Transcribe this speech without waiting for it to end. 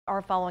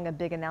are following a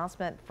big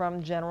announcement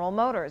from General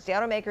Motors. The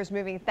automaker is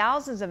moving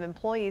thousands of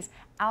employees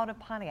out of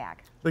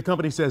Pontiac. The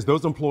company says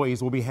those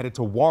employees will be headed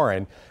to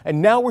Warren.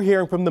 And now we're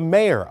hearing from the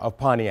mayor of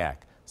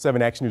Pontiac.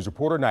 7 Action News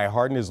reporter Naya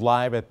Harden is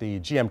live at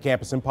the GM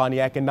campus in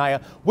Pontiac. And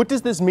Naya, what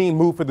does this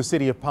move for the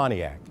city of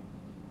Pontiac?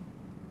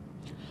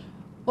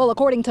 Well,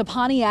 according to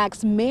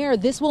Pontiac's mayor,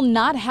 this will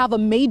not have a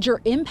major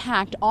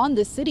impact on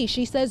the city.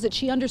 She says that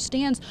she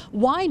understands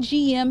why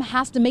GM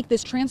has to make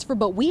this transfer,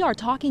 but we are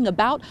talking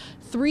about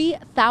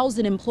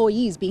 3,000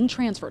 employees being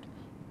transferred.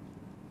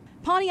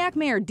 Pontiac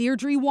Mayor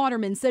Deirdre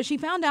Waterman says she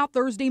found out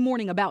Thursday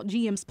morning about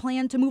GM's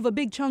plan to move a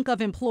big chunk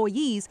of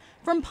employees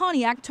from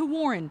Pontiac to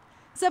Warren.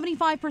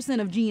 75%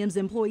 of GM's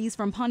employees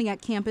from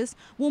Pontiac campus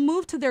will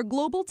move to their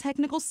Global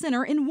Technical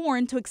Center in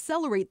Warren to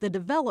accelerate the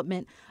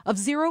development of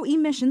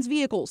zero-emissions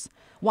vehicles.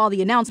 While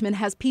the announcement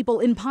has people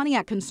in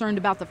Pontiac concerned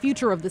about the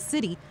future of the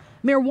city,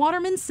 Mayor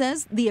Waterman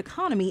says the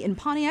economy in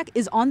Pontiac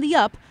is on the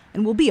up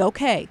and will be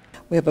okay.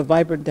 We have a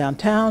vibrant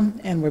downtown,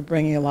 and we're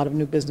bringing a lot of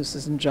new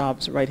businesses and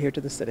jobs right here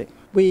to the city.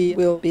 We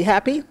will be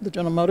happy. The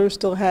General Motors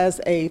still has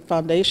a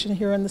foundation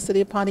here in the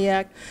city of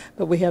Pontiac,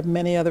 but we have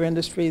many other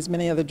industries,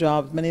 many other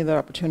jobs, many other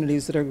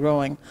opportunities that are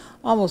growing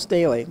almost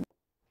daily.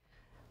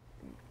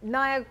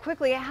 Naya,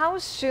 quickly, how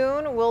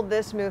soon will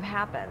this move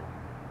happen?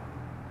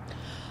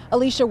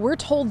 Alicia, we're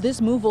told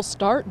this move will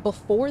start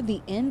before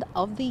the end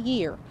of the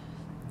year.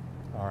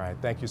 All right.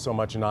 Thank you so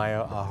much,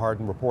 Naya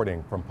Harden,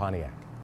 reporting from Pontiac.